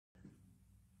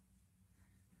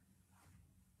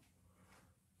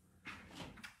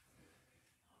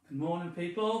Good morning,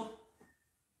 people.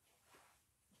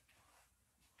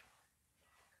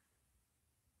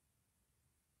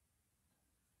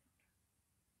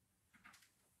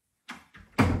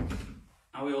 How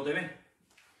are we all doing?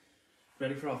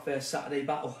 Ready for our first Saturday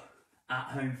battle at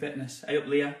home fitness? Hey up,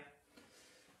 Leah.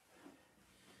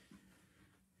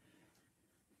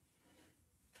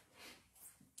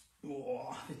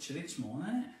 Oh, a bit chilly this morning,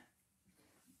 isn't it?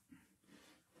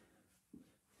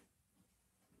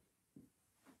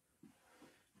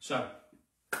 So,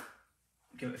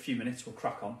 give it a few minutes, we'll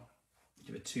crack on.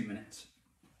 Give it 2 minutes.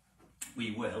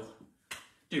 We will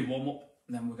do warm up,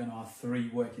 then we're going to have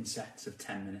 3 working sets of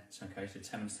 10 minutes. Okay, so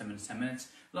 10 minutes, 10 minutes, 10 minutes.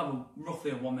 We'll have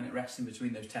roughly a 1 minute rest in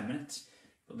between those 10 minutes.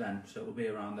 But then, so it'll be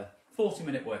around a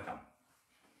 40-minute workout.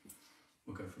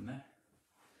 We'll go from there.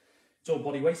 It's all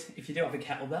body weight. If you do have a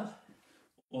kettlebell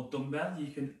or dumbbell, you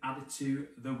can add it to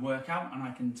the workout and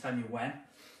I can tell you when.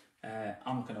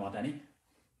 I'm not going to add any,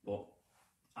 but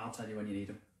I'll tell you when you need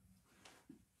them.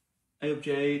 Hey up,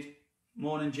 Jade.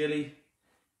 Morning, Jilly.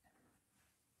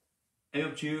 Hey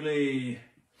up, Julie.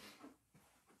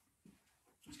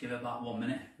 Let's give it about 1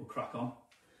 minute. We'll crack on.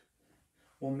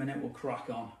 1 minute, we'll crack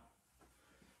on.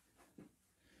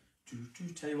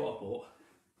 Tell you what I bought.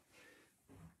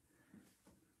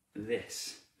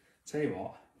 This. Tell you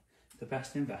what, the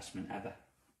best investment ever.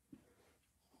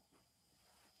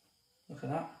 Look at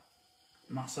that.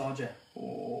 Massager.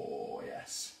 Oh,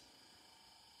 yes.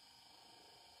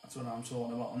 That's what I'm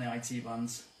talking about on the IT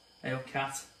bands. Hey up,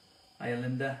 Kat. Hey,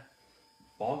 Linda.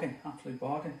 Bargain, absolute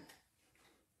bargain.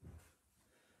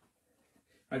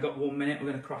 I got 1 minute, we're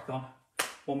going to crack on.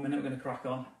 1 minute, we're going to crack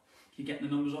on. If you're getting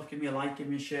the numbers off, give me a like, give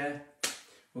me a share.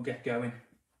 We'll get going.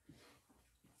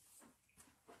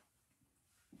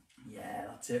 Yeah,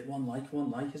 that's it. One like, one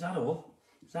like. Is that all?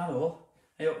 Is that all?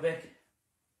 Hey up, Vic.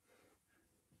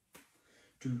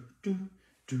 Do do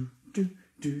do do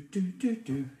do do do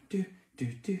do do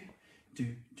do do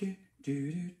do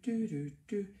do do do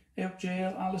do. Hey up,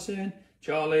 Jill, Alison,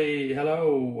 Charlie.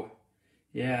 Hello.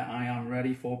 Yeah, I am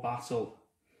ready for battle.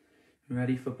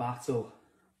 Ready for battle.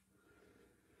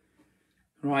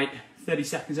 Right, 30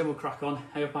 seconds in, we'll crack on.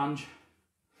 Hey up, Ange.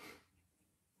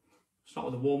 Start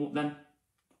with a warm up then.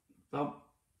 About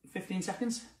 15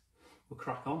 seconds. We'll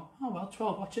crack on. Oh well,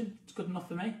 12 watching. It's good enough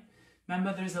for me.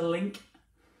 Remember, there is a link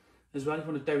as well if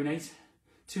you want to donate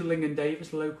to Lincoln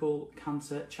Davis, local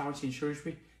cancer charity in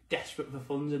Shrewsbury. Desperate for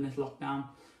funds in this lockdown,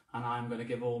 and I'm going to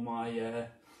give all my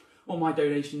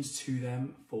donations to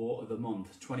them for the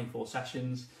month. 24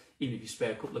 sessions. Even if you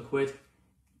spare a couple of quid,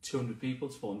 200 people,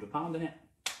 it's £400 in it.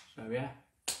 So yeah,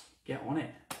 get on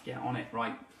it. Get on it.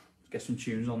 Right, let's get some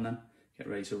tunes on then. Get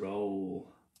ready to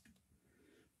roll.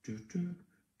 Do do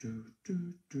do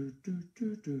do do do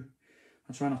do do.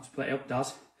 I try not to play up,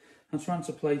 Daz. I'm trying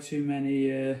to play too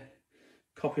many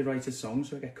copyrighted songs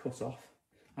so I get cut off.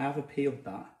 I have appealed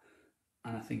that,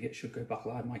 and I think it should go back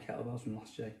live. My kettlebells from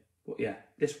last year, but yeah,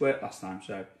 this worked last time,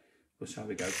 so we'll see how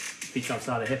we go. Feet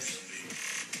outside the hips.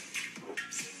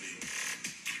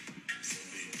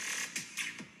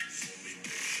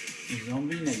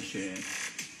 Zombie Nation.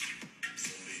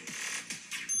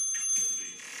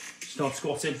 Start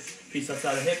squatting, feet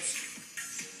outside the hips.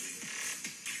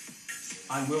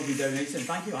 I will be donating.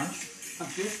 Thank you, Ange.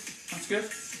 That's good. That's good.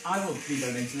 I will be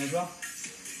donating as well.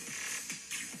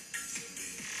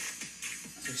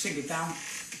 So sink it down,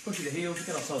 push the heels,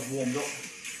 get ourselves warmed up.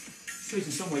 So in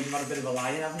some ways you've had a bit of a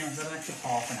lie, haven't you? You've had an extra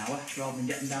half an hour rather than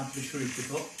getting down to the Shrewsbury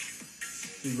Club.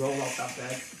 You roll off that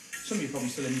bed. Some of you are probably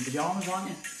still in your pyjamas, aren't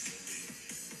you?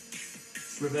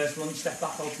 Reverse lunge, step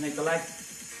back, alternate the leg.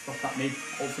 Drop that knee,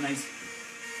 alternate.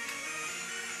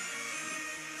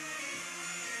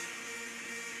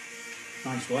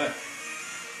 Nice work.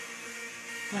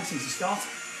 Nice thing to start.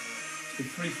 It's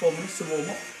been 3-4 minutes to warm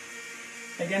up.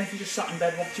 Again, if you just sat in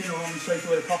bed watching or on the sofa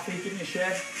with a coffee, give me a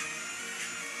share.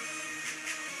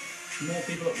 The more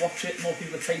people that watch it, the more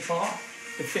people that take part,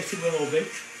 the fitter we'll all be.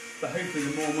 But hopefully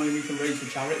the more money we can raise for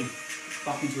charity.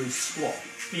 Back into a squat,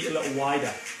 feet a little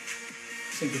wider.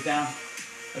 Sink it down,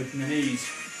 open the knees.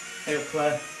 Hey up,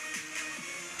 Claire.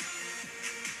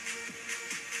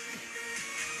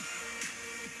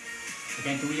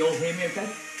 Again, can we all hear me okay?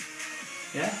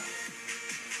 Yeah?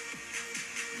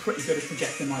 Pretty good at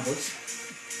projecting my voice.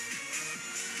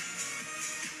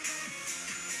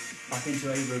 Back into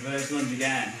a reverse lunge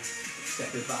again.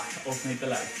 Step it back, alternate the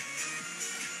leg.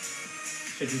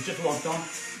 So if you've just logged on,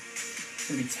 it's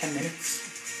going to be 10 minutes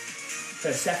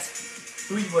per set.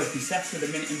 3 working sets with a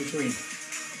minute in between.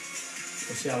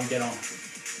 We'll see how we get on.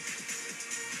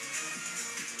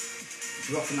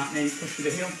 Dropping that knee, push through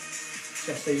the heel,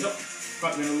 chest stays up.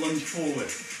 Right, we're going to lunge forward.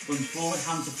 Lunge forward,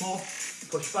 hands to floor,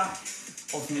 push back,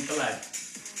 alternate the leg.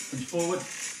 Lunge forward.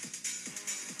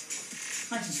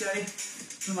 Nice and steady,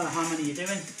 no matter how many you're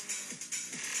doing.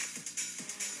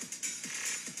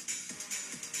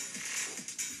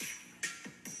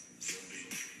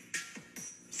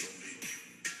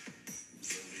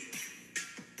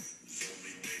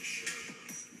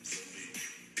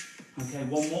 Okay,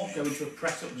 one more, go into a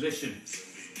press up position.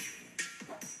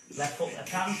 Left foot, left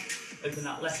hand, open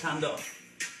that left hand up.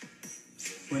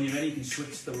 When you're ready, you can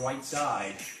switch to the right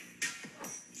side.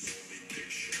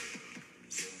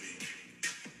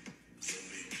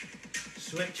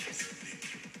 Switch.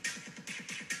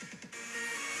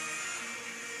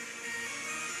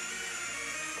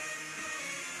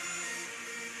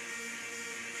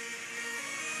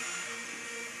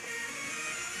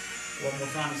 One more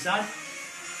time this side.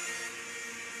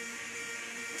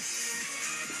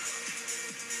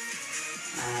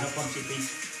 And up onto your feet.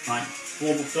 Right,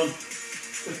 warm up done.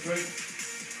 Good through.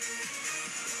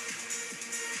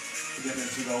 We'll get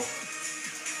ready to roll.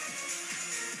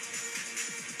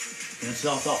 We're going to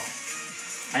start off.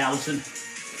 Hey Alison.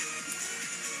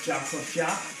 Jab cross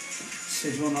jab.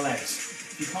 Scissor on the legs.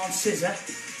 If you can't scissor,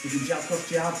 you can jab cross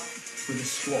jab with a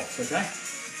squat, okay?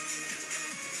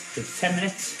 So 10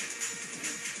 minutes.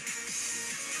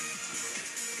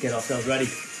 Get ourselves ready.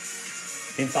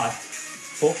 In 5,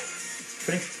 4,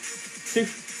 3,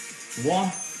 2,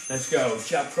 1. Let's go.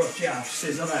 Jab, cross, jab,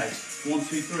 scissor legs. 1,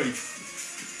 2, 3.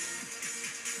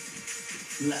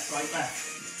 Left, right, left.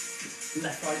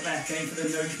 Left, right, left. Aim for the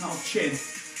nose, mouth, chin.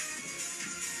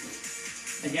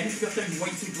 Again, if you've got those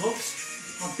weighted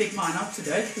gloves, I'll dig mine out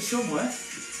today for somewhere.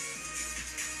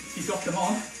 If you've got them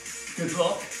on, good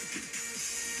luck.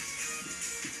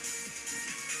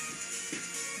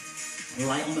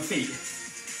 Light on the feet.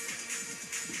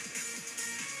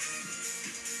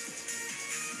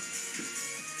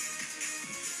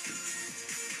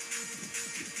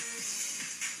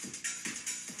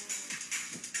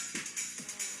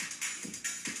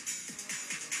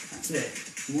 That's it.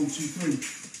 1, 2, 3.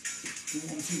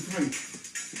 1, 2, 3.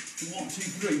 1, 2,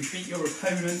 3. Beat your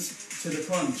opponent to the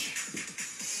punch.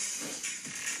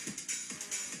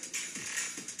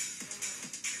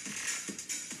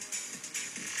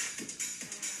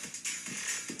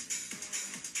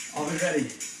 Are we ready?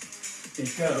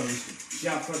 It goes.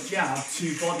 Jab, cross, jab,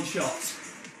 2 body shots.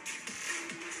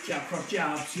 Jab, cross,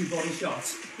 jab, 2 body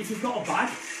shots. If you've got a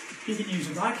bag, you can use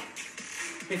a bag.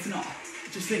 If not,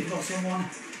 just think about someone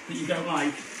that you don't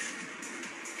like.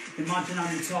 Imagine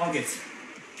having a target.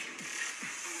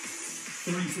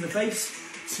 3 to the face,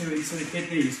 2 into the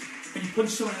kidneys. When you punch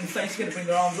someone in the face, you're going to bring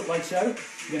their arms up like so.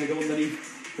 You're going to go underneath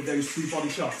with those 2 body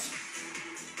shots.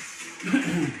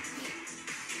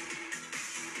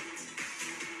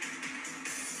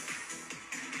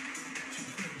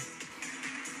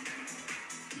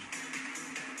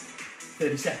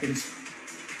 30 seconds.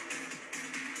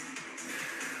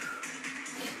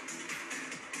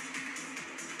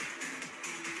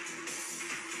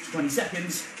 20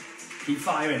 seconds. Keep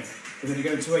firing. We're going to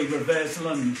go into a reverse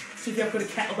lunge. So if you've got a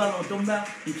kettlebell or a dumbbell,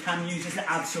 you can use it to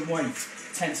add some weight.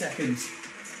 10 seconds.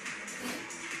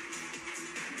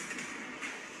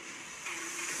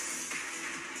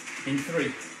 In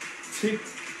 3, 2,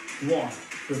 1.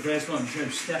 Reverse lunge. So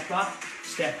step back,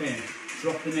 step in.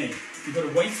 Drop the knee. You've got a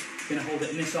weight. You're going to hold it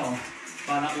in this arm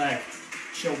by that leg.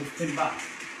 Shoulders pin back.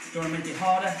 If you want to make it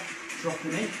harder, drop the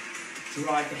knee,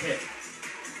 drive the hip.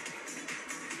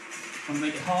 Want to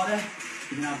make it harder,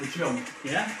 you can have the jump,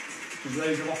 yeah? There's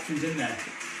loads of options in there.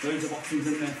 Loads of options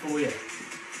in there for you.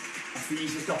 That's the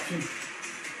easiest option.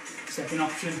 Second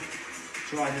option,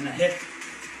 driving the hip.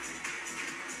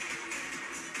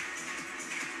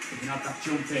 You can have that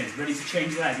jump in. Ready to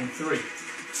change leg in 3,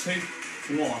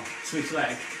 2, 1. Switch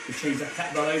leg. You change that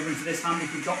kettlebell over into this hand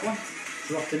if you've got one.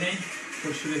 Drop the knee,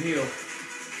 push to the heel.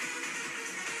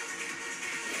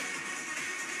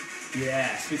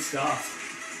 Yes, good start.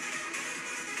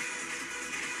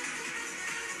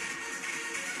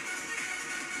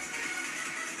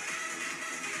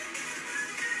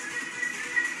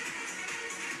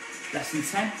 Less than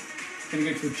 10. Going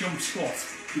to go to a jump squat.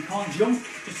 If you can't jump,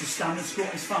 just a standard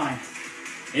squat is fine.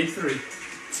 In 3,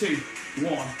 2,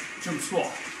 1. Jump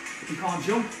squat. If you can't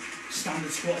jump,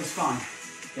 standard squat is fine.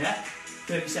 Yeah?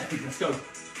 30 seconds, let's go.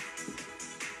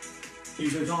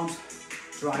 Use those arms,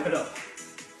 drive it up.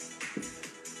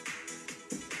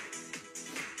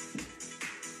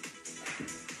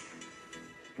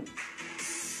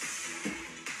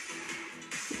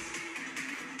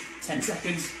 Ten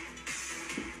seconds.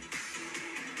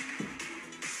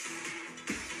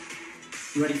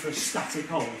 Ready for a static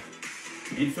hold.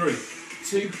 In 3,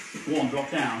 2, 1, drop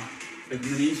down. Open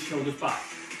the knees, shoulders back.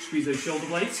 Squeeze those shoulder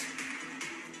blades.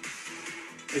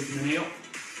 Open the knee up,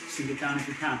 sink it down if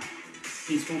you can.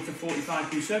 Knees forward to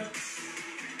 45, do so.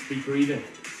 Keep breathing.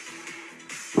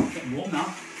 Getting warm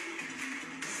now.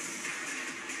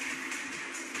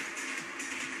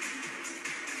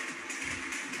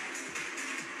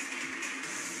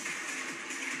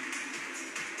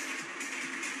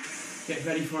 Get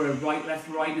ready for a right, left,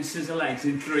 right and scissor legs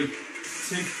in 3, 2,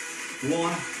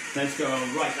 1. Let's go.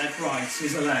 Right, left, right,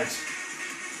 scissor legs.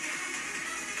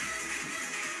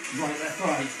 Right, left,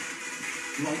 right.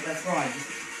 Right, left, right.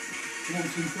 1, 2,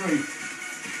 3.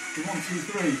 1, 2,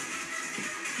 3.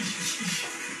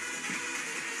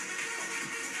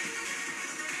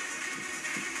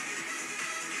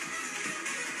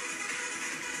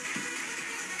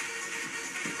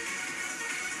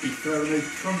 Keep throwing those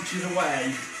crunches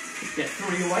away. Get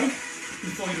 3 away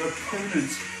before your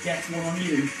opponent gets one on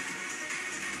you.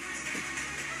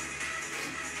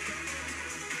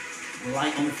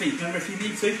 Light on the feet. Remember, if you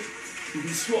need to, you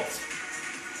can squat.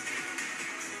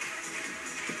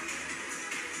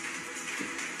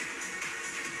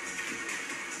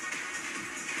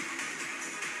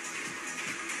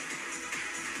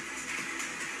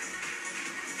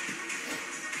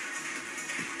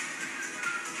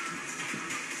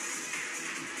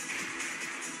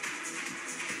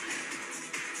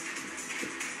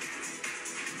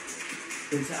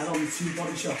 Going to add on the 2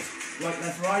 body shots. Right,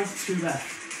 left, right, 2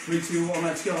 left. 3, 2, 1,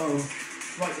 let's go.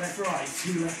 Right, left, right,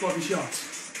 2 left body shots.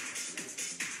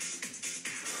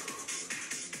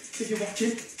 If you're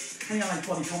watching and you like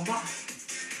body combat,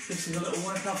 this is a little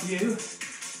workout for you.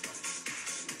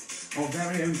 Our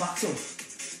very own battle.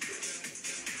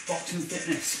 Boxing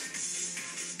fitness.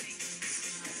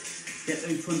 Get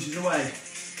those punches away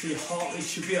so your heart rate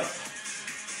should be up.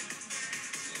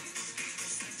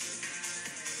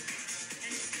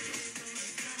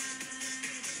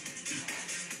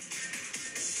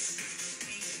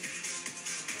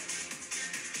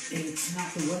 It's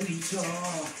not the way you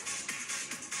talk.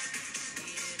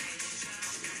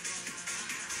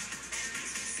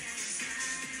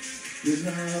 Your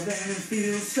love and it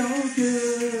feels so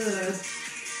good.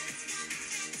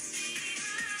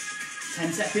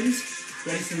 10 seconds.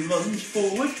 Ready to lunge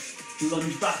forward,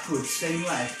 lunge backwards, same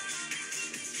leg.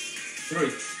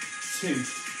 3, 2,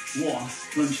 1.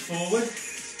 Lunge forward,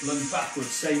 lunge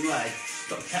backwards, same leg.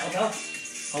 Got the kettlebell,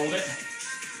 hold it,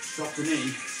 drop the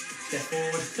knee. Step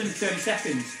forward, it's only 30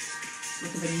 seconds.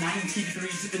 Look at the 90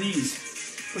 degrees at the knees.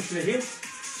 Push to the heel,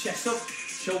 chest up,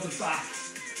 shoulders back.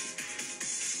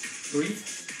 Breathe.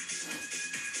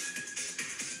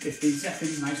 15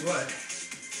 seconds, nice work.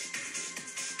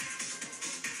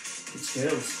 Good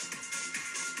skills.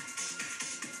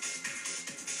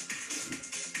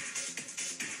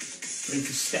 Ready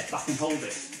to step back and hold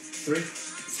it. 3, 2,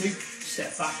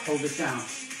 step back, hold it down.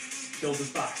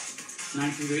 Shoulders back,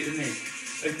 90 degrees at the knee.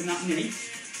 Open that knee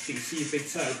so you can see your big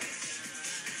toe.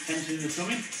 Tension in the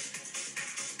tummy.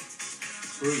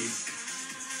 Breathe.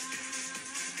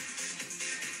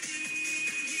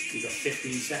 You've got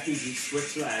 15 seconds, you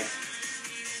switch leg.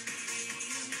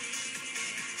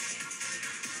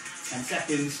 10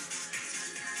 seconds.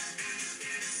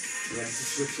 Ready to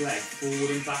switch leg, forward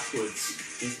and backwards.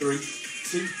 In 3,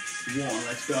 2, 1,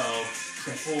 let's go.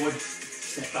 Step forward,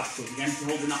 step backwards. Again, if you're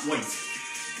holding that weight.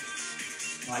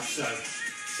 Like so.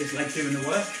 This leg doing the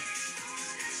work.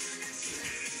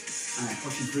 And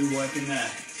pushing through, working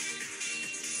there.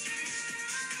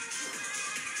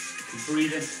 Keep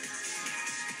breathing.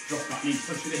 Drop that knee,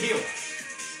 push with the heel.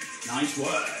 Nice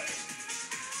work.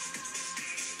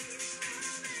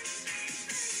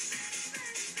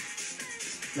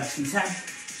 Less than 10.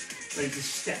 Ready to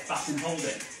step back and hold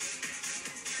it.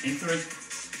 In 3,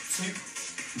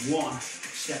 2, 1.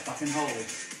 Step back and hold.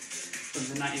 From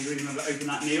the 90 degree, remember, open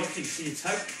that knee up so you can see your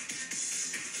toe.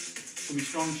 Can be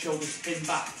strong, shoulders pin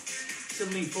back. Still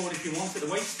lean forward if you want at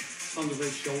the waist, as long as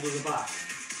those shoulders are back.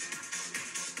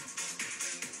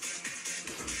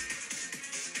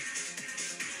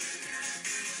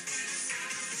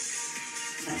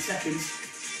 Seconds,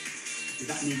 with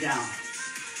that knee down,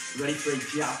 ready for a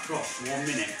jab cross, 1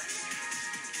 minute.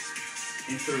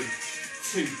 In 3,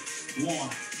 2, 1,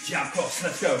 jab cross,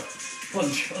 let's go.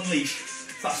 Punch, unleash,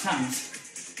 fast hands,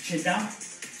 chin down,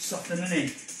 soften the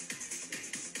knee.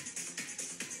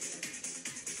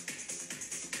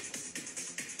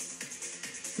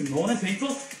 Good morning,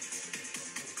 people.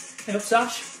 Hey up,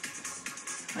 Sash.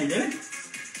 How you doing?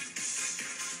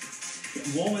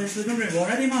 Getting warm in this living room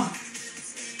already, man.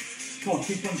 Come on,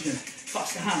 keep punching.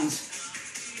 Faster hands.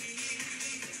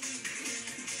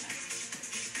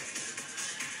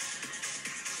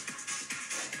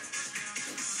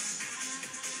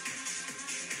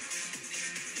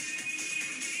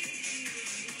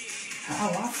 how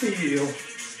I feel.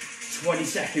 20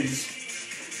 seconds.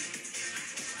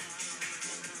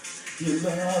 Your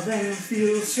love and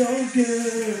feel so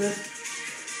good.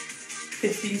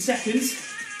 15 seconds.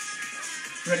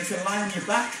 Ready to lie on your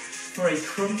back for a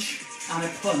crunch and a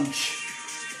punch.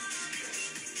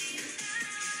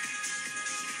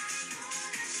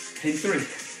 In 3,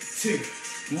 2,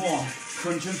 1,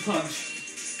 crunch and punch.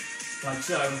 Like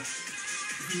so.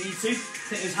 If you need to,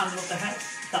 take those hands off the head.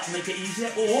 That'll make it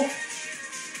easier. Or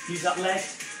use that leg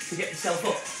to get yourself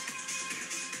up.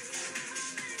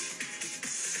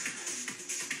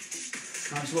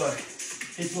 Nice work.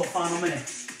 Into our final minute.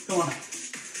 Come on.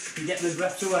 You're getting those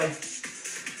reps away.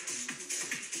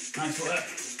 Nice work.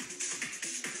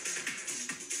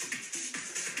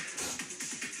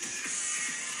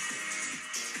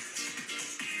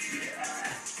 Yeah.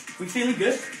 We feeling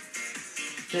good?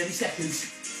 30 seconds.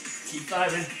 Keep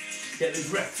firing. Get those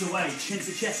reps away. Chin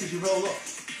to chest as you roll up.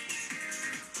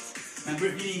 Remember,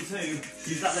 if you need to,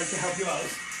 use that leg to help you out.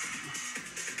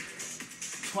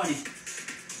 20.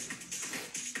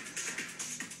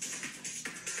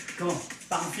 Come on,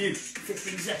 back a few.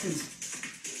 15 seconds.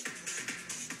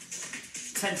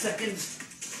 10 seconds.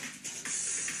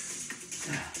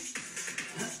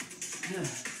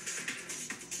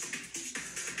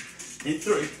 In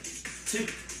 3, 2,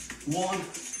 1,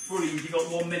 breathe. You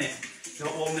got 1 minute. You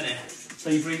got 1 minute. So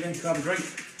you breathe in, grab a drink.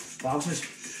 Wowzers.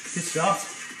 Good start.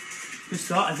 Good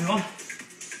start, everyone.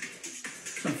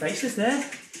 Some faces there.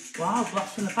 Wow,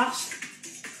 blast from the past.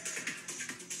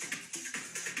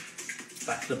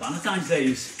 Back to the Valentine's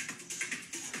days.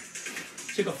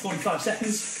 So you've got 45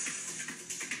 seconds.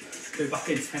 Go back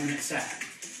in, 10-minute set.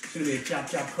 It's going to be a jab,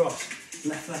 jab, cross.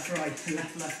 Left, left, right,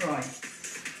 left, left, right.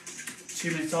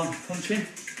 2 minutes on punching.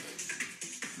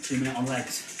 2 minutes on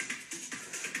legs.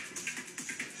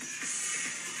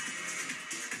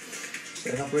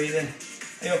 Get that breathing.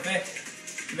 Hey up, Vic.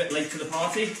 A bit late to the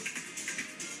party.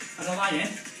 And a lie in.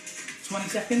 20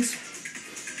 seconds.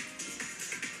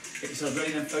 Get yourself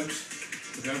ready then, folks.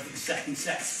 We're going for the second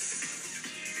set.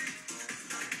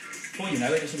 Before you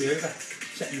know it, this will be over.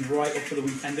 Set you right up for the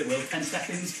weekend, it will. 10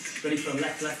 seconds. Ready for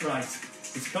left, left, right.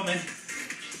 It's coming.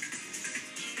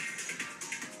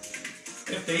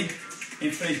 15.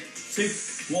 In 3,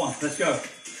 2, 1. Let's go.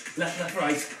 Left, left,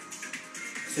 right.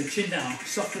 So chin down,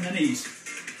 soften the knees.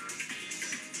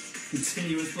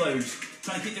 Continuous blows.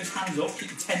 Try and keep those hands up, keep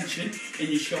the tension in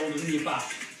your shoulders and your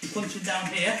back. You're punching down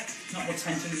here, not more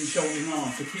tension in your shoulders and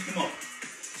arms, so keep them up.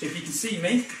 So if you can see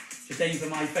me, just aim for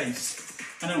my face.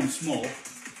 I know I'm small.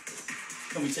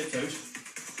 Can we tiptoes?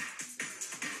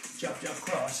 Jab, jab,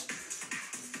 cross.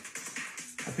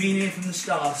 I've been here from the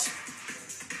start.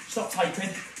 Stop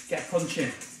typing, get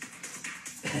punching.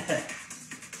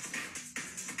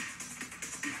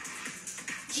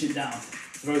 Chin down,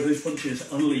 throw those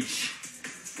punches, unleash.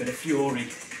 Bit of fury.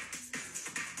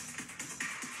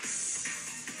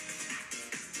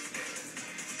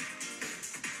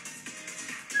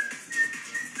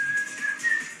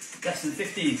 Less than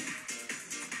 15.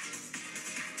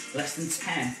 Less than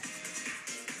 10.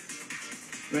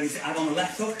 Ready to add on a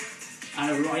left hook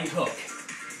and a right hook.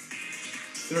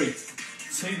 3,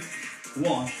 2,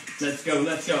 1. Let's go,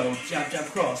 let's go. Jab, jab,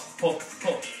 cross. Hook,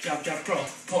 hook. Jab, jab, cross.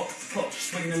 Hook, hook.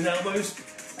 Swing those elbows.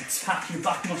 Attack your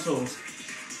back muscles.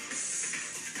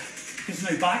 There's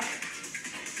no back,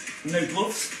 no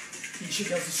gloves. You should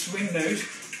be able to swing those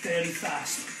fairly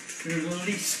fast.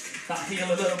 Release that heel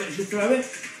a little bit as you throw it.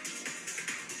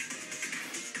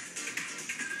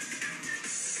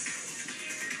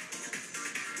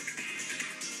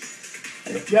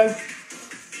 There you go.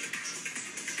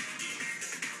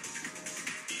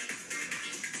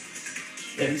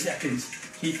 Thirty seconds.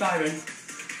 Keep firing.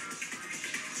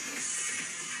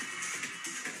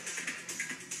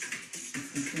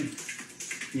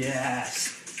 Yes,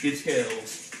 good skills.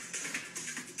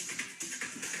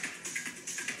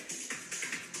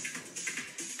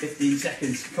 15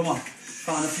 seconds, come on,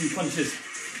 find a few punches,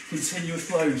 continuous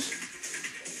blows.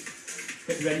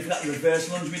 Get ready for that reverse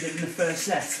lunge we did in the first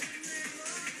set.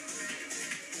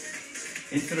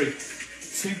 In 3,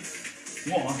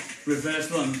 2, 1,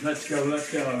 reverse lunge, let's go,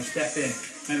 step in.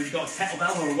 Maybe we've got a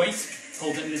kettlebell or a weight,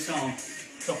 hold it in this arm,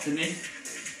 drop the knee.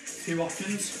 2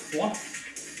 options, 1,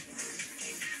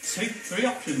 2, 3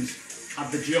 options.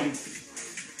 Add the jump.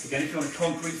 Again, if you're on a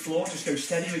concrete floor, just go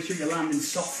steady, make sure you're landing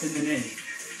soft in the knee.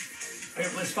 Hey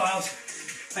up list files.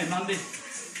 Hey Mandy.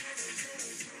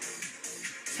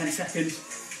 10 seconds.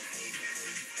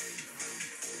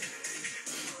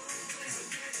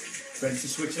 Ready to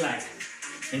switch leg.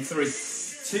 In 3,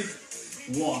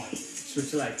 2, 1.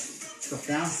 Switch leg. Drop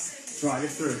down, drive it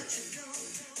through.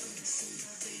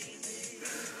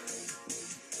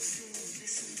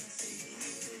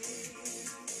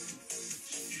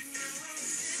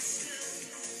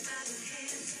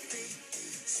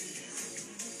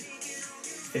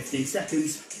 15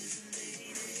 seconds.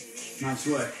 Nice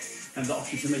work. And the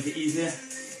option to make it easier.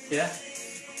 Yeah?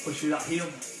 Push through that heel.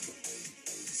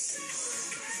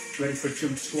 Ready for a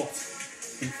jump squat.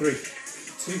 In 3, 2,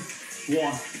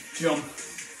 1, jump.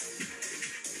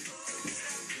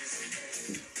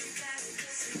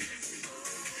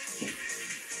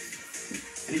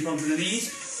 Any problems with the knees,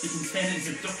 you can turn it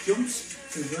into duck jumps,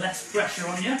 so there's less pressure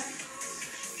on you.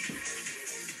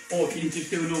 Or if you can just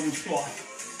do a normal squat,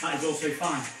 that is also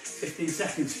fine. 15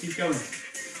 seconds, keep going.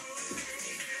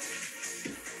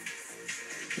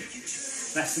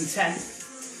 Less than 10.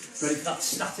 Ready for that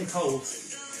static hold.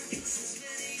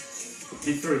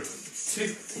 In 3,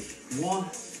 2, 1,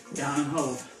 down and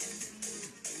hold.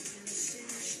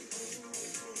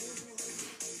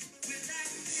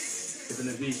 Giving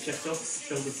those knees, chest up,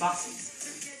 shoulders back.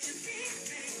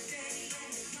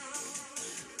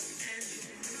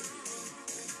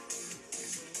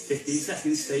 15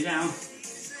 seconds, stay down.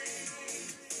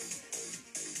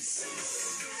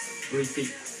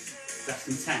 Repeat, less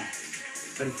than 10.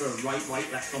 Ready for a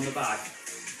right, left on the bag.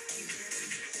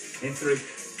 In 3,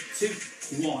 2,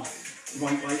 1,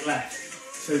 right, left.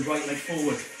 So right leg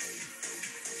forward,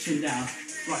 chin down,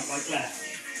 right, left.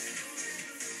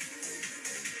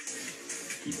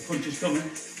 Keep the punches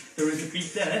coming. There is a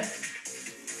beat there.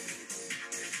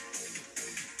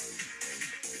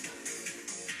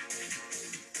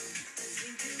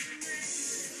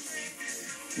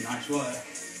 Nice work.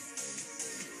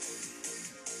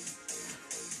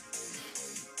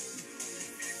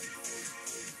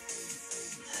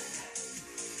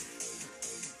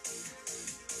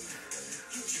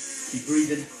 Keep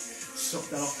breathing, suck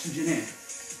that oxygen in.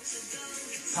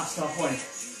 Past halfway.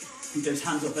 Keep those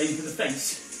hands up, aim for the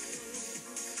face.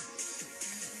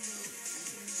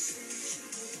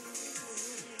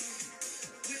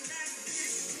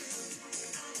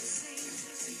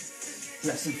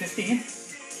 Less than 15.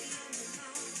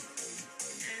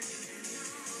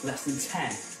 Less than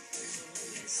 10.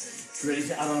 Ready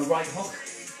to add on a right hook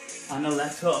and a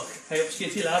left hook. Hey up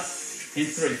skitty lad. In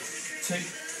 3,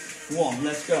 2, 1,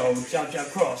 let's go. Jab,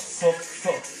 jab, cross, hook,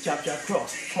 hook, jab, jab,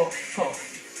 cross, hook, hook.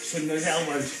 Swing those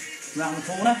elbows round the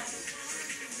corner.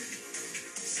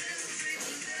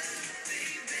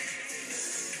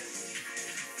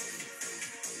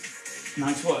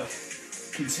 Nice work.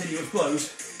 Continuous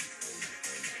blows.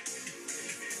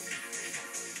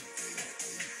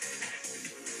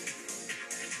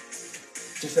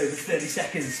 Just over 30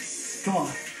 seconds. Come on.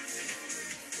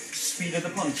 Speed of the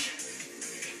punch.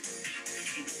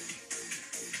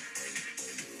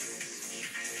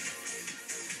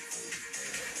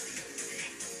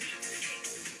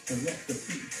 And let the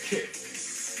beat kick.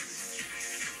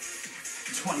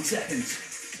 20 seconds.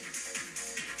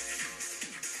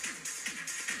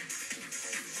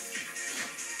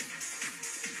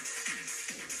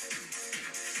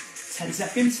 Ten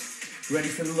seconds. Ready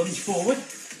for the lunge forward.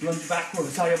 Lunge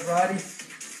backwards, high up ready.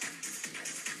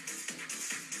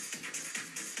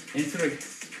 In 3,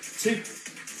 2,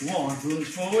 1, lunge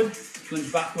forward,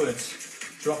 lunge backwards.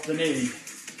 Drop the knee.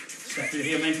 Step through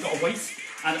here, maybe got a weight,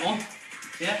 add it on.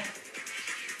 Yeah?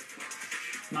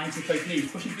 90 both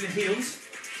knees, pushing through the heels.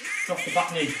 Drop the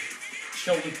back knee,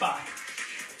 shoulders back.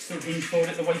 Still hinge forward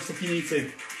at the waist if you need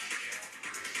to.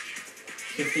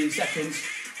 15 seconds.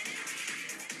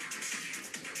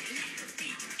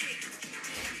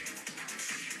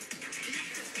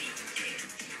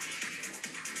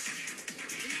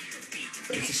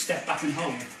 Ready to step back and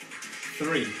hold.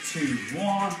 3, 2,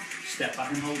 1. Step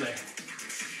back and hold it.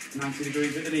 90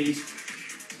 degrees at the knees.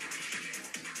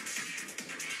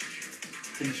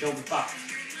 Pin the shoulders back.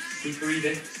 Keep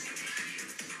breathing.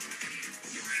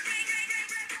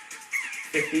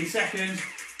 15 seconds.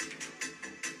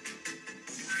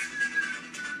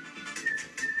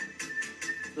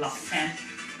 Last 10.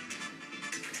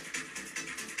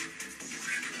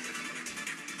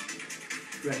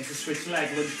 Ready to switch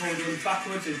leg, lunge forward, lunge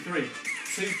backwards in 3,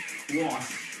 2, 1.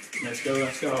 Let's go,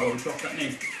 let's go. Drop that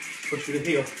knee. Push through the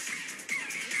heel.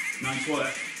 Nice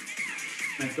work.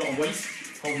 Now you've got a weight,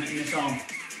 holding it in this arm.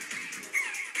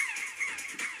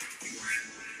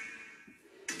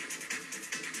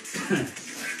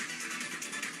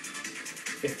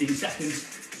 $15 seconds.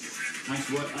 Nice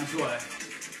work, nice work.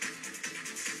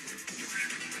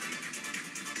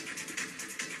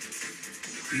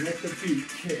 Let the beat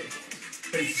kick.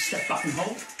 Ready to step back and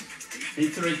hold. In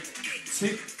 3,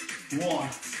 2,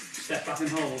 1. Step back and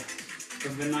hold.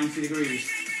 Over 90 degrees.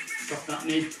 Drop that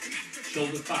knee.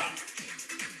 Shoulders back.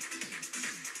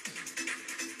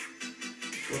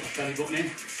 Work that belly button in.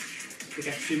 If it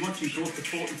gets too much, you go up to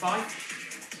 45.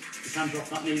 You can drop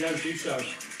that knee though, do so.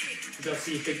 You've got to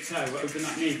see your big toe, open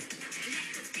that knee.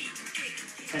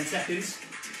 10 seconds.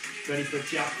 Ready for a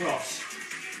jab cross.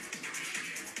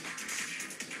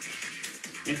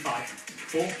 In 5,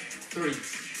 4, 3,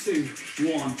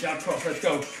 2, 1. Jab cross, let's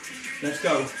go. Let's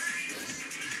go.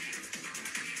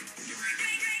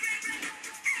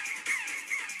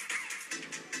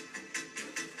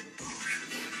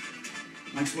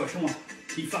 Nice work, come on.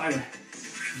 Keep firing.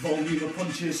 Volume of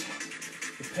punches.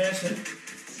 The person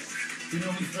who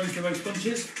normally throws the most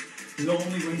punches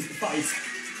normally wins the fight.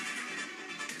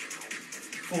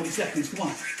 40 seconds, come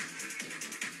on.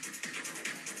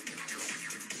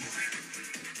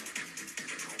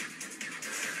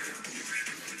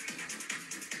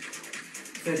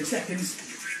 Seconds.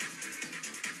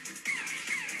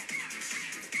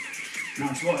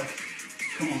 Nice work.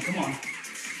 Come on, come on.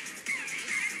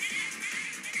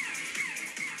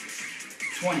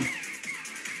 20.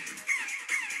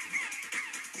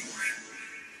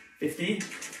 15.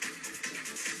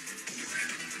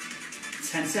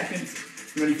 10 seconds.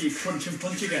 Ready for your crunch and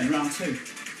punch again, round 2.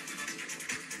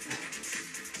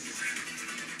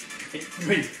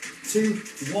 3, 2,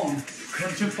 1.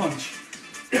 Crunch and punch.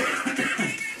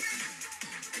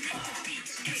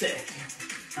 That's it.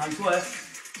 Nice work.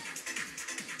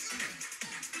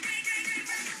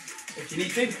 If you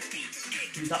need to,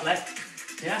 use that leg.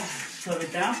 Yeah, slow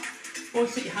it down.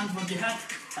 Always put your hands above your head.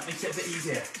 That makes it a bit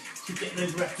easier. Keep getting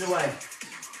those reps away.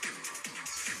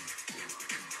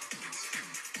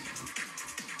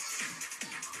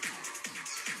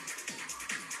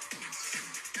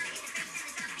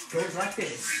 Goes like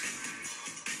this.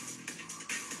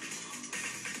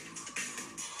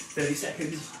 30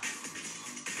 seconds.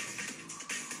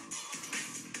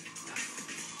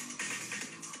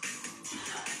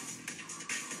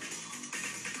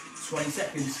 20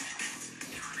 seconds.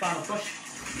 Final push.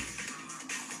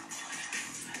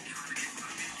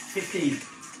 15.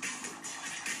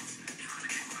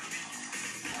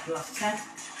 Last 10.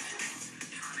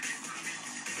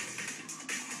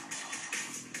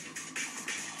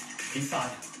 In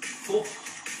 5, 4,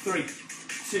 3,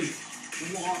 2,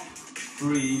 1.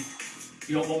 Breathe.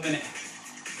 You got 1 minute.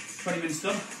 20 minutes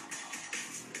done.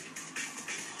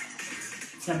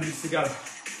 10 minutes to go.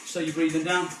 So you're breathing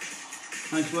down.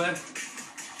 Nice work.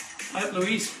 I hope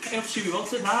Louise, I hope she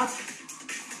wilted hard.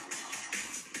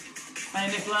 Hey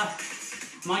Nicola,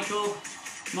 Michael,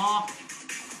 Mark.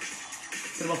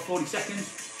 Got about 40 seconds.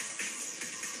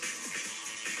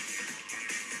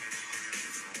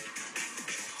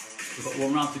 We've got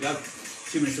 1 round to go.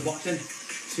 2 minutes of boxing,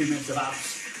 2 minutes of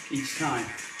abs each time.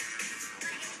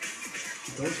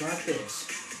 It goes like this.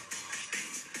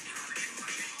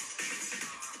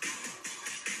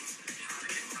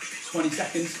 20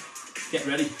 seconds, get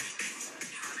ready.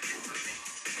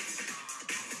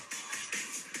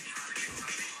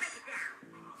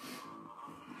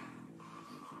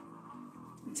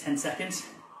 In 10 seconds.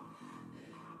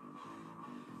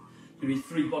 You need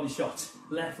 3 body shots.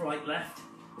 Left, right, left,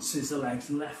 scissor legs.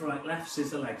 Left, right, left,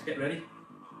 scissor legs. Get ready.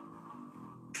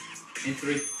 In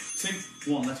 3,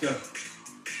 2, 1, let's go.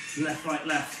 Left, right,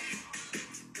 left.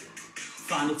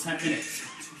 Final 10 minutes.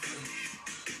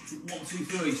 1, 2,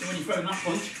 3. So when you throw that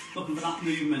punch, looking for that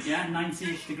movement, yeah?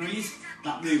 90-ish degrees,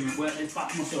 that movement, where it's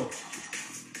back muscle.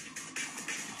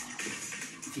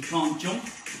 If you can't jump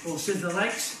or scissor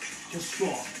legs, just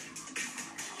squat.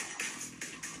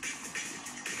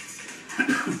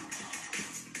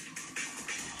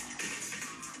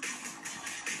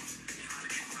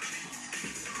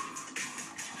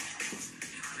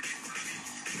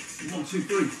 One, two,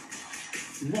 three.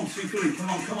 1, 2, 3. Come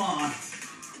on, come on.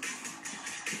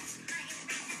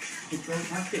 It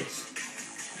goes like this.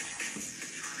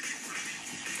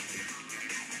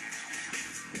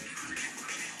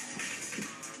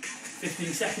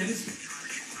 15 seconds.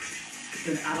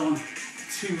 Then add on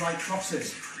 2 right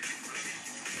crosses.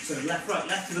 So left, right,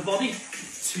 left to the body,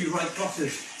 2 right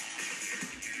crosses.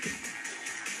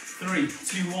 3,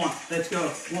 2, 1. Let's go.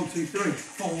 1, 2, 3,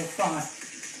 4, 5.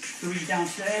 3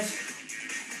 downstairs,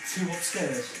 2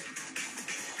 upstairs.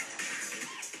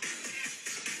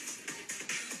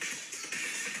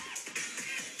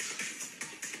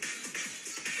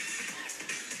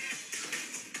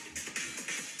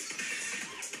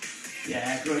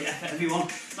 Yeah, great effort everyone.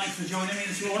 Thanks for joining me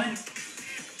this morning.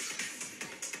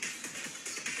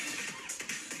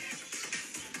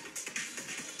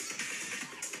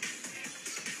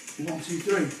 One, 2,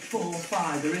 3, 4,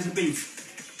 5. There is a beat.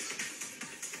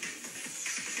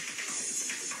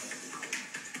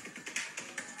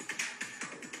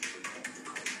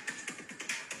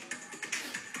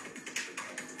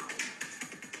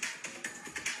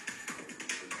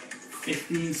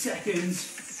 Fifteen seconds.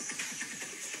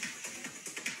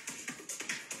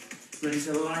 Ready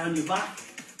to lie on your back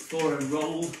for a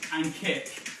roll and kick.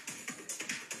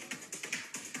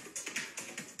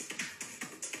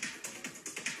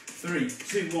 3,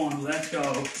 2, 1, let's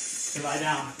go. So lie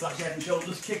down, flash your head and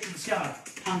shoulders, kick to the sky.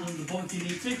 Hand under the bum if you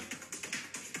need to.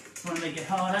 If you want to make it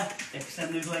harder,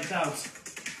 extend those legs out.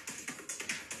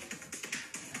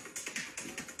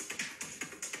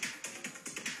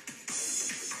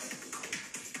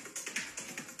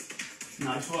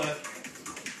 Nice work.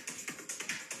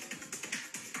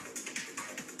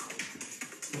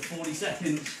 For 40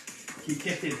 seconds, keep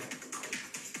kicking.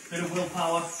 Bit of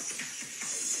willpower.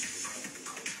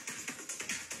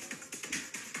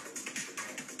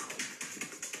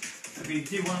 If you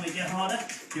do want to make it harder,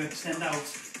 you extend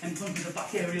out and come to the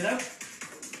back area though.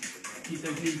 Keep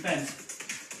those knees bent.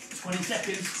 20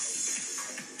 seconds.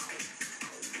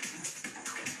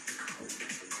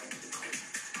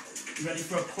 Ready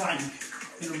for a plank.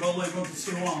 Going to roll over onto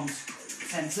 2 arms.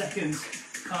 10 seconds.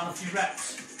 Count a few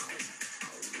reps.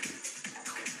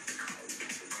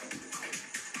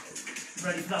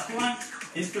 Ready for that plank?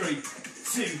 In 3,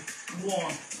 2,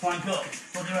 1. Plank up.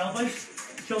 Hold your elbows.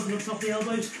 Shoulders up top of the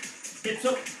elbows. Hips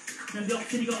up. Remember the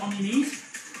option you got on your knees.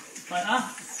 Like that.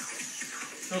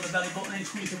 Throw the belly button in,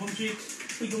 squeeze the bum cheeks.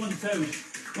 Wiggle on your toes.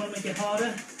 Want to make it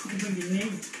harder? You can bring your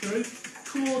knee through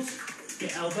towards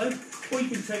your elbow, or you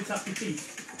can toe tap your feet.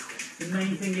 The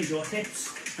main thing is your hips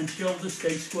and shoulders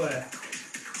stay square.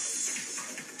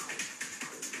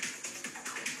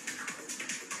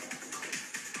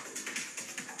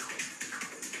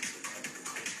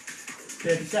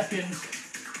 "30 seconds.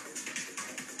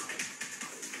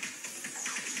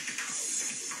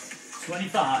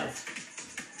 "25.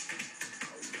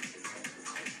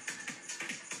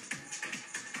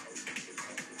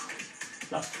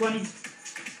 Last 20.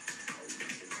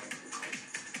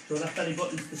 Draw that belly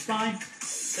button to the spine.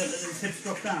 Don't let those hips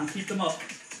drop down. Keep them up.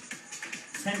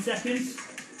 10 seconds.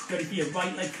 Ready for your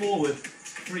right leg forward.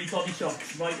 3 body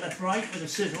shots. Right, left, right with a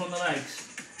sizzle on the legs.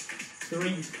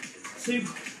 3, 2,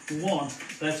 1.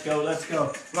 Let's go, let's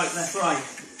go. Right, left, right.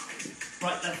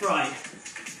 Right, left, right.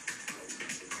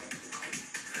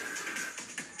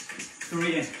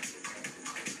 3 in.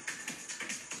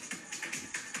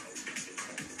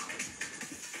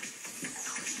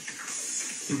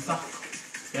 Back.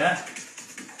 Yeah?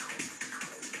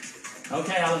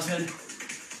 Okay, Alison.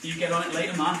 You get on it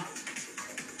later, man.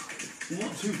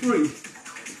 1, 2, 3.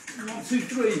 1, 2,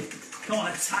 3. Come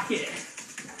on, attack it.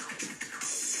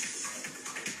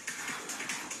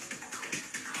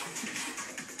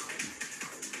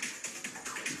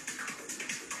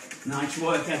 Nice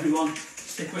work, everyone.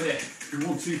 Stick with it.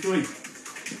 1, 2, 3.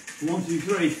 1, 2,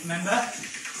 3. Remember?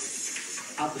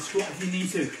 Add the squat if you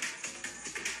need to.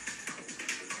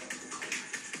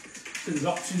 So there's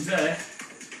options there.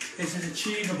 This is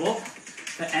achievable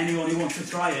for anyone who wants to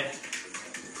try it.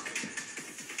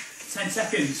 10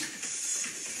 seconds.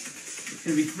 It's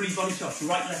going to be 3 body shots.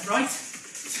 Right, left, right.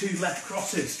 2 left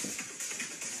crosses.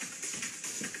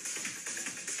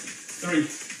 3,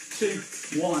 2,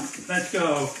 1. Let's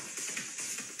go.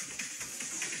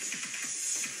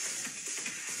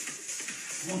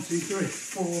 1, 2, 3,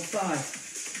 4, 5.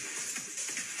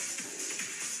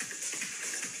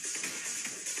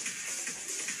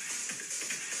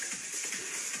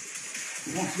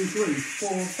 1, 2, 3,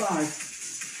 4, 5.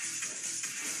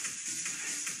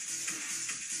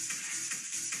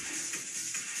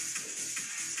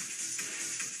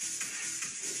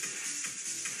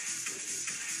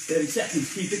 "30 seconds,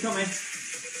 keep it coming."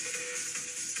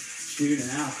 Tuning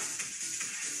out.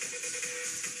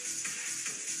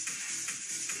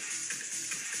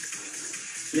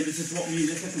 Limited to what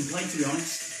music I can play, to be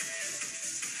honest.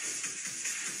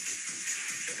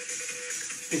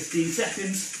 15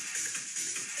 seconds.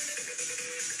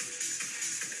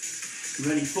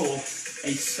 Ready for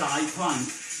a side plank.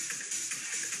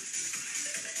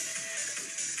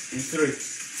 In 3,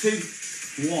 2,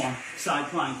 1. Side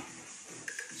plank.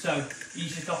 So,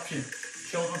 easiest option.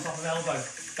 Shoulder on top of elbow.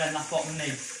 Bend that bottom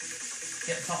knee.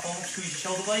 Get the top arm up, squeeze your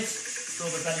shoulder blades. Draw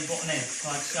the belly button in,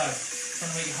 like so.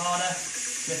 Trying to make it harder.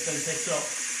 Lift those hips up.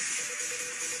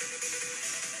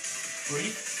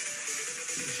 Breathe.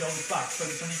 Keep your shoulders back.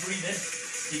 Focus on your breathing.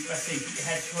 Deep breath in. Keep your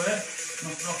head square.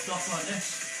 Not dropped off like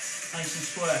this. Nice and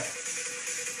square.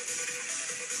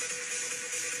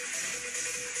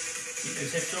 Keep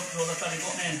those hips up, draw the belly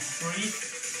button in. Breathe.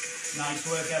 Nice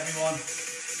work, everyone.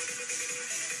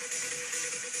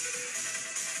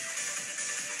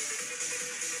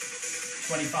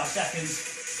 "25 seconds.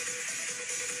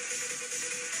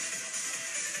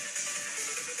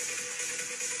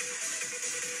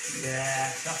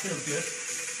 Yeah, that feels good.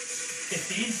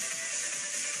 15.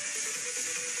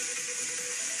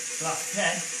 Last 10,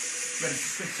 ready to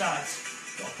switch sides.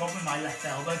 Got a problem with my left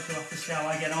elbow, so I'll have to see how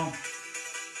I get on.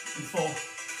 In 4,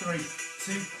 3,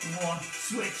 2, 1,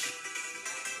 switch.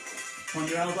 On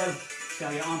your elbow, see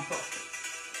how you get on. But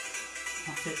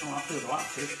that's it. Oh, that feels alright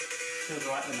too. Feels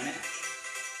alright in a minute.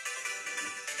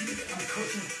 I'm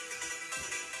cushion.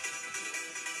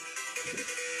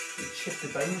 Shift the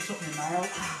bone or something in my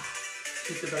elbow.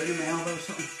 Shift the bone in my elbow or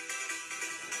something.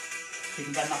 So you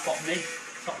can bend that bottom knee,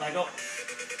 top leg up.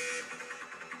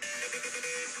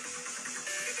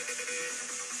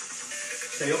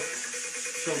 Stay up,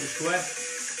 shoulder square.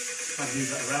 Try and move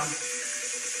that around.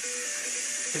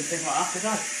 Didn't think like that, did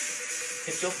I?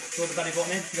 Hips up, draw the belly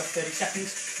button in, you got 30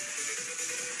 seconds.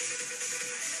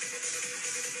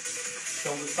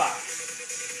 Shoulders back.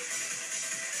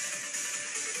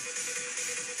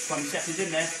 20 seconds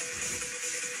in there.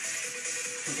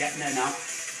 We're getting there now.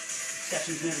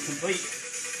 Session's nearly complete.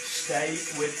 Stay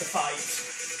with the fight.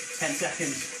 10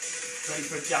 seconds. Ready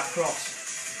for a jab cross.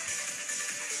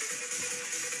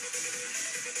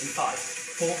 In 5,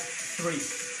 4, 3,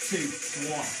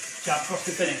 2, 1. Jab cross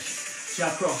to finish.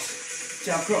 Jab cross.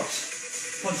 Jab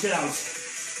cross. Punch it out.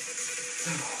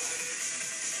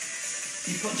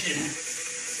 Keep punching.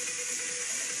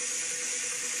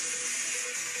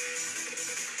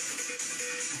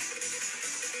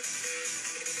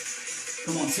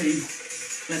 Come on team,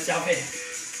 let's have it.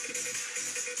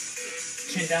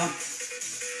 Chin down.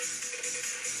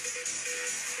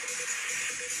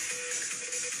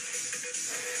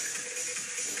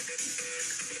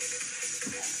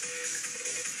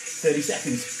 30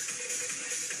 seconds.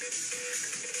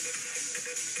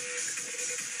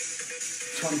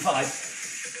 25.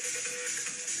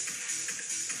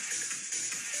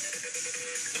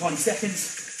 20 seconds.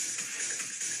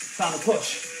 Final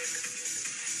push.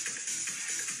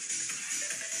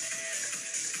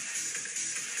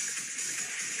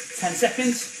 10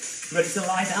 seconds, ready to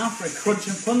lie down for a crunch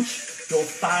and punch, your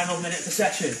final minute of the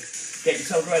session. Get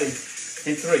yourself ready.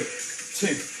 In 3,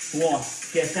 2, 1,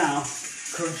 get down,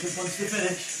 crunch and punch to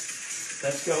finish.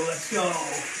 Let's go, let's go.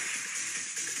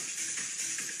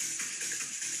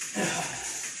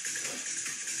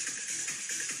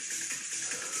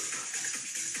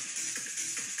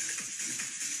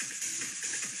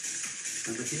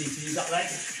 Remember, if you need to use that leg,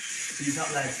 use that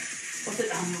leg. Put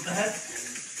it down with the head,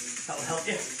 that will help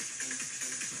you.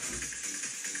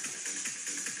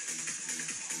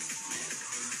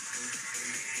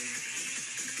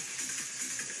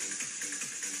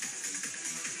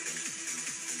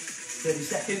 Thirty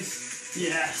seconds.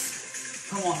 Yes.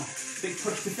 Come on. Big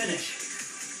push to finish.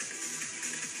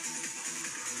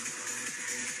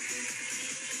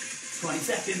 20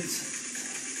 seconds.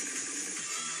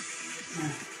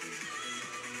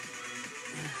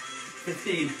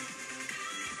 15.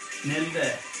 Nearly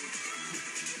there.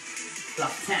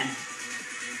 Last 10.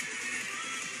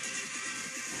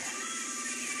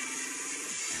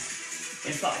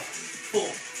 In 5, 4,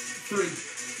 3,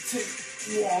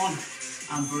 2, 1.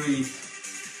 And breathe.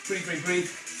 Breathe, breathe,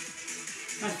 breathe.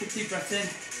 Nice big deep breath in.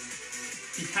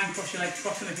 You can cross your legs,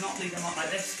 cross them. If not, leave them out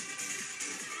like this.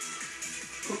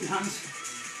 Put your hands.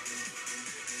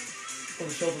 Pull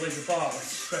the shoulder blades apart. Let's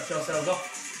stretch ourselves off.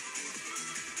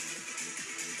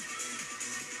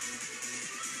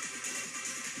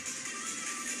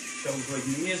 Shoulders away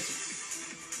from the ears.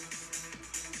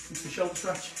 Into the shoulder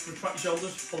stretch. Retract your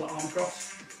shoulders. Pull that arm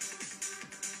across.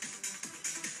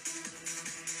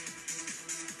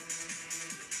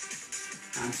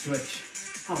 And switch.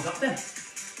 How was that then?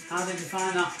 How did you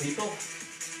find that, people?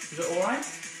 Was it alright?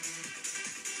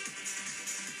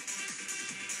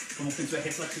 Come up into a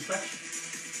hip flexor stretch.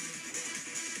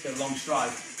 Get a long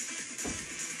stride.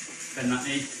 Bend that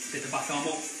knee, sit the back arm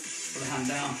up, put the hand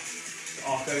down,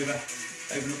 arc over,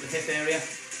 open up the hip area.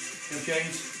 No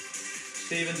James,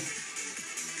 Stephen,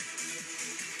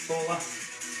 Paula.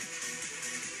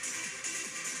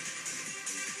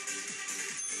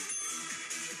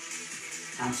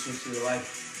 And switch to the leg.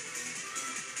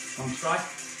 Long stride,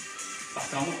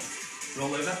 back arm up,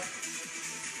 roll over.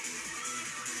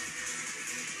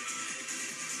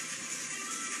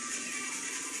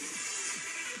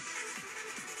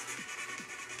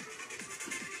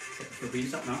 Put the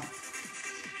knees up now.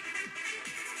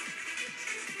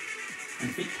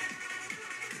 And feet.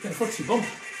 Get a footsie bump.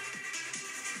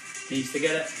 Knees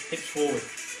together, hips forward.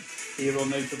 Here or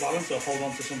neutral balance or hold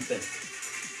on to something.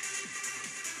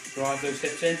 Drive those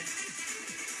hips in.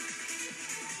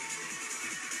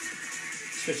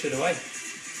 Switch it away.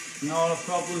 Not a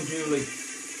problem, Julie.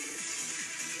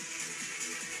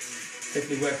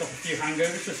 Hopefully worked off a few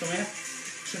hangovers for some of you.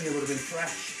 Some of you would have been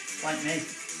fresh, like me.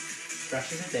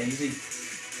 Fresh as a daisy.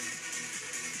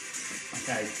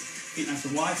 Okay, feet nice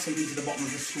and wide, sink into the bottom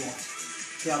of the squat.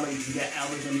 See how low you can get,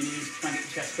 elbows on your knees, try and get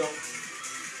your chest up.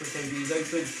 Push those knees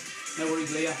open, no worries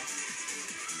Leah.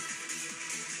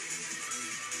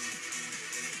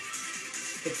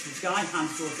 Hips to the sky,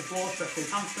 hands towards the floor, stretch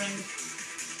those hamstrings.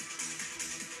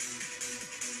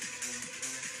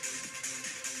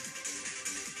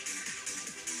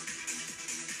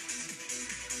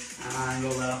 And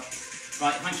roll that up.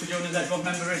 Right, thanks for joining us everyone.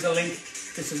 Remember there is a link.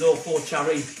 This is all for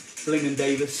charity, Bling and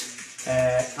Davis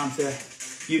cancer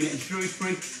unit in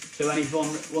Shrewsbury. So anyone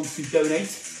wants to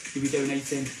donate, you'll be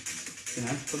donating, you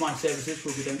know, for my services,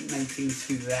 we'll be donating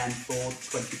to them for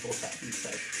 24 seconds. So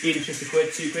even if it's just £1,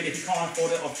 £2, if you can't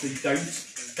afford it, obviously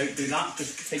don't do that.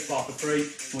 Just take part for free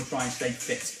and we'll try and stay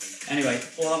fit. Anyway,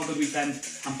 all have a good weekend.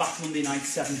 I'm back Monday night,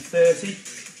 7:30.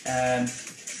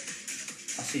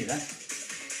 I'll see you then.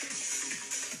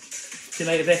 See you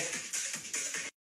later, Vic.